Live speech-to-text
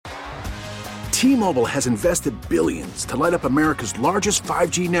T-Mobile has invested billions to light up America's largest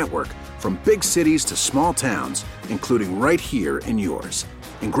 5G network, from big cities to small towns, including right here in yours.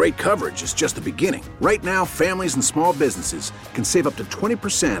 And great coverage is just the beginning. Right now, families and small businesses can save up to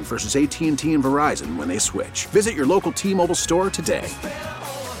 20% versus AT&T and Verizon when they switch. Visit your local T-Mobile store today.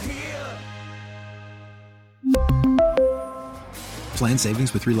 Plan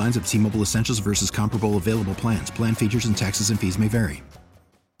savings with 3 lines of T-Mobile Essentials versus comparable available plans. Plan features and taxes and fees may vary.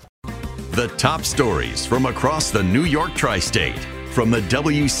 The top stories from across the New York tri-state. From the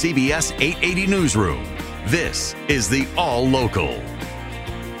WCBS 880 newsroom, this is the All Local.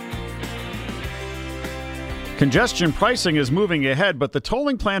 Congestion pricing is moving ahead, but the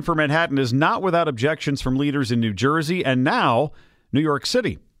tolling plan for Manhattan is not without objections from leaders in New Jersey and now New York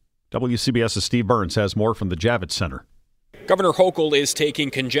City. WCBS's Steve Burns has more from the Javits Center. Governor Hochul is taking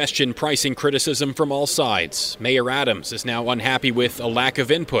congestion pricing criticism from all sides. Mayor Adams is now unhappy with a lack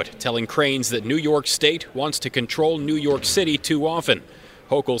of input, telling Crain's that New York State wants to control New York City too often.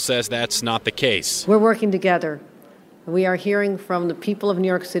 Hochul says that's not the case. We're working together. We are hearing from the people of New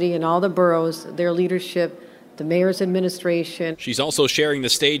York City and all the boroughs, their leadership, the mayor's administration. She's also sharing the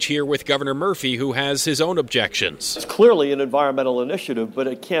stage here with Governor Murphy, who has his own objections. It's clearly an environmental initiative, but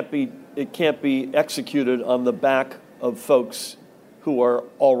it can't be executed on the back of folks who are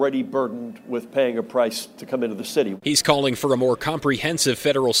already burdened with paying a price to come into the city. He's calling for a more comprehensive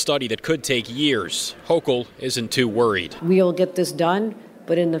federal study that could take years. Hochul isn't too worried. We'll get this done,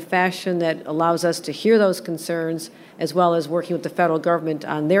 but in the fashion that allows us to hear those concerns, as well as working with the federal government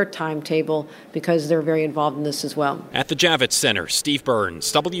on their timetable, because they're very involved in this as well. At the Javits Center, Steve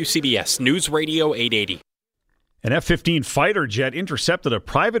Burns, WCBS News Radio 880. An F-15 fighter jet intercepted a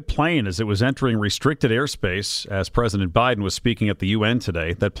private plane as it was entering restricted airspace as President Biden was speaking at the UN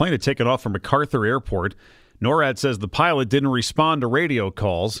today. That plane had taken off from MacArthur Airport. NORAD says the pilot didn't respond to radio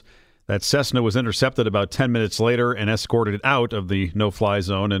calls. That Cessna was intercepted about 10 minutes later and escorted out of the no-fly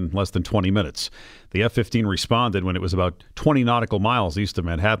zone in less than 20 minutes. The F-15 responded when it was about 20 nautical miles east of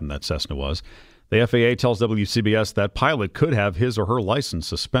Manhattan, that Cessna was. The FAA tells WCBS that pilot could have his or her license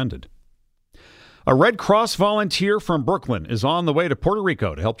suspended. A Red Cross volunteer from Brooklyn is on the way to Puerto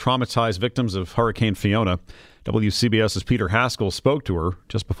Rico to help traumatized victims of Hurricane Fiona. WCBS's Peter Haskell spoke to her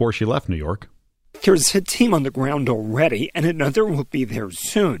just before she left New York. There's a team on the ground already, and another will be there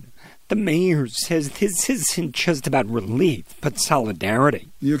soon. The mayor says this isn't just about relief, but solidarity.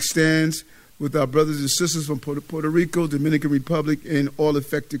 New York stands with our brothers and sisters from Puerto Rico, Dominican Republic, and all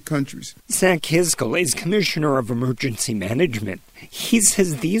affected countries. Zach Hiskel is Commissioner of Emergency Management. He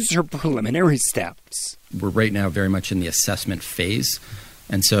says these are preliminary steps. We're right now very much in the assessment phase,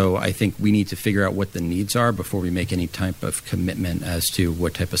 and so I think we need to figure out what the needs are before we make any type of commitment as to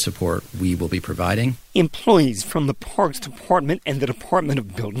what type of support we will be providing. Employees from the Parks Department and the Department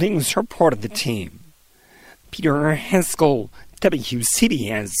of Buildings are part of the team. Peter Haskell,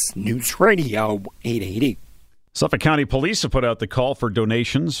 WCBS News Radio 880. Suffolk County Police have put out the call for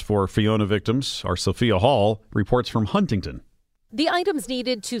donations for Fiona victims. Our Sophia Hall reports from Huntington. The items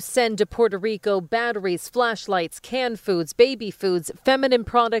needed to send to Puerto Rico: batteries, flashlights, canned foods, baby foods, feminine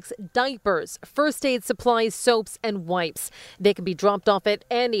products, diapers, first aid supplies, soaps, and wipes. They can be dropped off at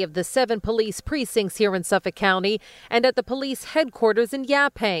any of the 7 police precincts here in Suffolk County and at the police headquarters in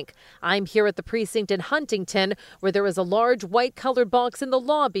Yaphank. I'm here at the precinct in Huntington, where there is a large white-colored box in the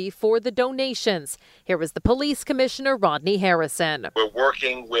lobby for the donations. Here is the police commissioner, Rodney Harrison. We're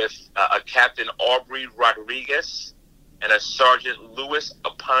working with a Captain Aubrey Rodriguez and a Sergeant Luis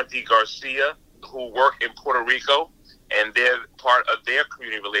Aponte Garcia, who work in Puerto Rico, and they're part of their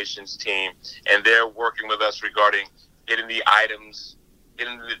community relations team, and they're working with us regarding getting the items,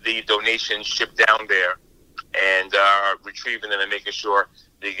 getting the donations shipped down there, and retrieving them and making sure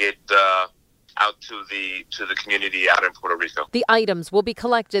they get out to the community out in Puerto Rico. The items will be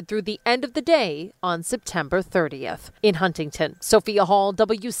collected through the end of the day on September 30th. In Huntington, Sophia Hall,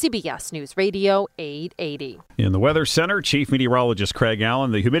 WCBS News Radio 880. In the Weather Center, Chief Meteorologist Craig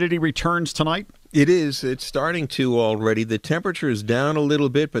Allen. The humidity returns tonight. It is. It's starting to already. The temperature is down a little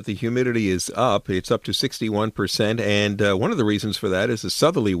bit, but the humidity is up. It's up to 61%, and one of the reasons for that is the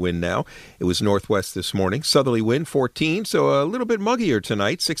southerly wind now. It was northwest this morning. Southerly wind 14, so a little bit muggier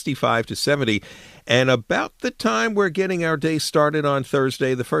tonight, 65 to 70. And about the time we're getting our day started on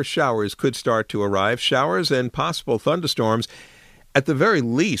Thursday, the first showers could start to arrive. Showers and possible thunderstorms at the very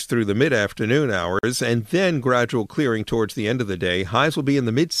least through the mid-afternoon hours, and then gradual clearing towards the end of the day. Highs will be in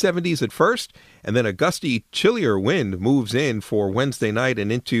the mid-70s at first, and then a gusty, chillier wind moves in for Wednesday night and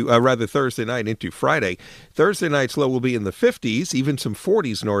into, Thursday night into Friday. Thursday night's low will be in the 50s, even some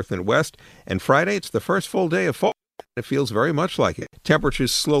 40s north and west, and Friday it's the first full day of fall. It feels very much like it.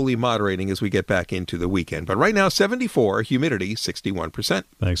 Temperatures slowly moderating as we get back into the weekend. But right now, 74, humidity 61%.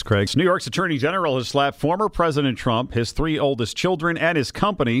 Thanks, Craig. New York's Attorney General has slapped former President Trump, his 3 oldest children, and his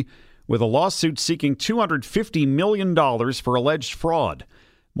company with a lawsuit seeking $250 million for alleged fraud.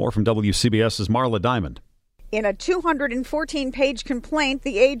 More from WCBS's Marla Diamond. In a 214-page complaint,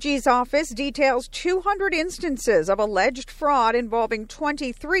 the AG's office details 200 instances of alleged fraud involving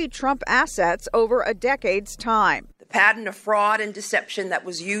 23 Trump assets over a decade's time. The pattern of fraud and deception that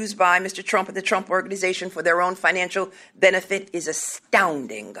was used by Mr. Trump and the Trump Organization for their own financial benefit is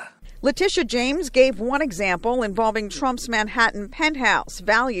astounding. Letitia James gave one example involving Trump's Manhattan penthouse,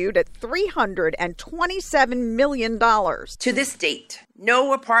 valued at $327 million. To this date,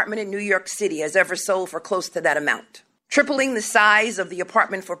 no apartment in New York City has ever sold for close to that amount. Tripling the size of the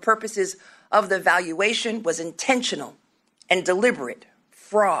apartment for purposes of the valuation was intentional and deliberate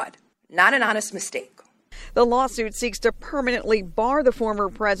fraud, not an honest mistake. The lawsuit seeks to permanently bar the former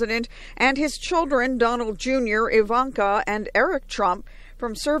president and his children, Donald Jr., Ivanka, and Eric Trump,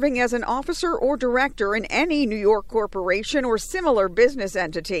 from serving as an officer or director in any New York corporation or similar business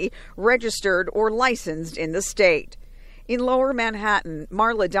entity registered or licensed in the state. In Lower Manhattan,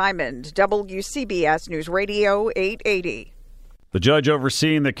 Marla Diamond, WCBS News Radio 880. The judge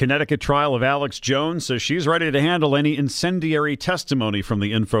overseeing the Connecticut trial of Alex Jones says she's ready to handle any incendiary testimony from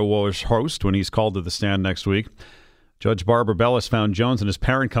the InfoWars host when he's called to the stand next week. Judge Barbara Bellis found Jones and his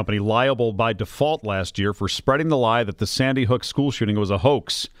parent company liable by default last year for spreading the lie that the Sandy Hook school shooting was a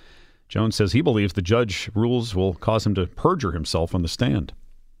hoax. Jones says he believes the judge rules will cause him to perjure himself on the stand.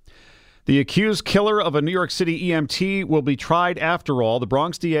 The accused killer of a New York City EMT will be tried after all. The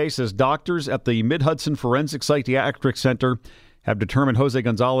Bronx DA says doctors at the Mid-Hudson Forensic Psychiatric Center have determined Jose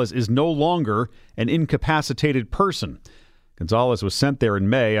Gonzalez is no longer an incapacitated person. Gonzalez was sent there in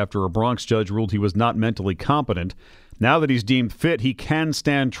May after a Bronx judge ruled he was not mentally competent. Now that he's deemed fit, he can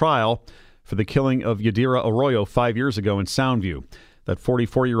stand trial for the killing of Yadira Arroyo 5 years ago in Soundview. That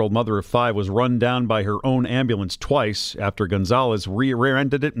 44-year-old mother of 5 was run down by her own ambulance twice after Gonzalez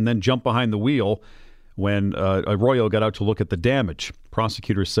rear-ended it and then jumped behind the wheel when Arroyo got out to look at the damage.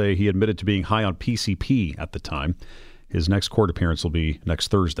 Prosecutors say he admitted to being high on PCP at the time. His next court appearance will be next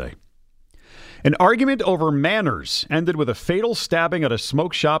Thursday. An argument over manners ended with a fatal stabbing at a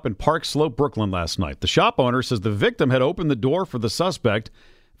smoke shop in Park Slope, Brooklyn last night. The shop owner says the victim had opened the door for the suspect,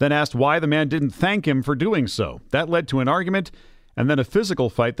 then asked why the man didn't thank him for doing so. That led to an argument and then a physical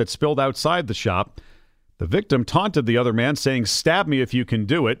fight that spilled outside the shop. The victim taunted the other man, saying, "Stab me if you can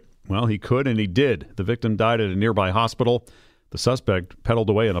do it." Well, he could, and he did. The victim died at a nearby hospital. The suspect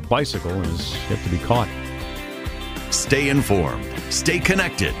pedaled away on a bicycle and is yet to be caught. Stay informed. Stay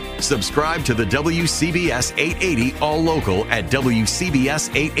connected. Subscribe to the WCBS 880 All Local at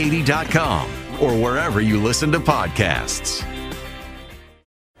WCBS880.com or wherever you listen to podcasts.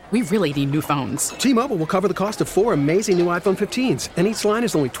 We really need new phones. T-Mobile will cover the cost of 4 amazing new iPhone 15s, and each line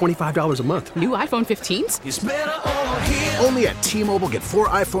is only $25 a month. New iPhone 15s? It's better over here. Only at T-Mobile, get 4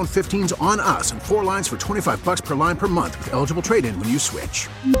 iPhone 15s on us and 4 lines for $25 per line per month with eligible trade-in when you switch.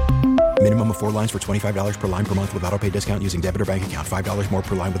 Minimum of 4 lines for $25 per line per month with autopay discount using debit or bank account. $5 more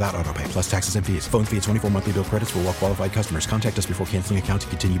per line without autopay, plus taxes and fees. Phone fee at 24 monthly bill credits for well-qualified customers. Contact us before canceling account to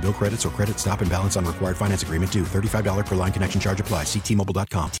continue bill credits or credit stop and balance on required finance agreement due. $35 per line connection charge applies. See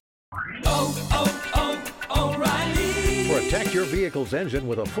T-Mobile.com. O'Reilly. Protect your vehicle's engine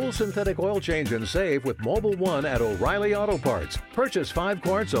with a full synthetic oil change and save with Mobil 1 at O'Reilly Auto Parts. Purchase 5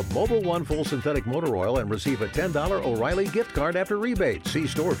 quarts of Mobil 1 full synthetic motor oil and receive a $10 O'Reilly gift card after rebate. See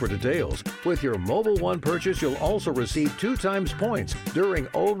store for details. With your Mobil 1 purchase, you'll also receive 2 times points during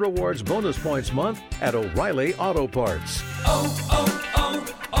O Rewards Bonus Points Month at O'Reilly Auto Parts.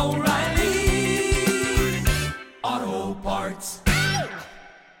 O'Reilly Auto Parts.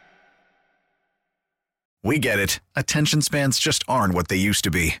 We get it. Attention spans just aren't what they used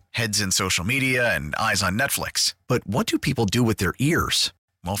to be. Heads in social media and eyes on Netflix. But what do people do with their ears?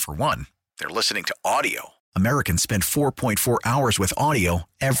 Well, for one, they're listening to audio. Americans spend 4.4 hours with audio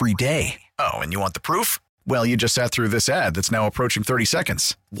every day. Oh, and you want the proof? Well, you just sat through this ad that's now approaching 30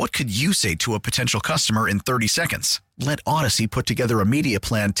 seconds. What could you say to a potential customer in 30 seconds? Let Odyssey put together a media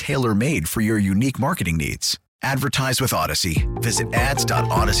plan tailor-made for your unique marketing needs. Advertise with Odyssey. Visit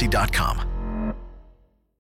ads.odyssey.com.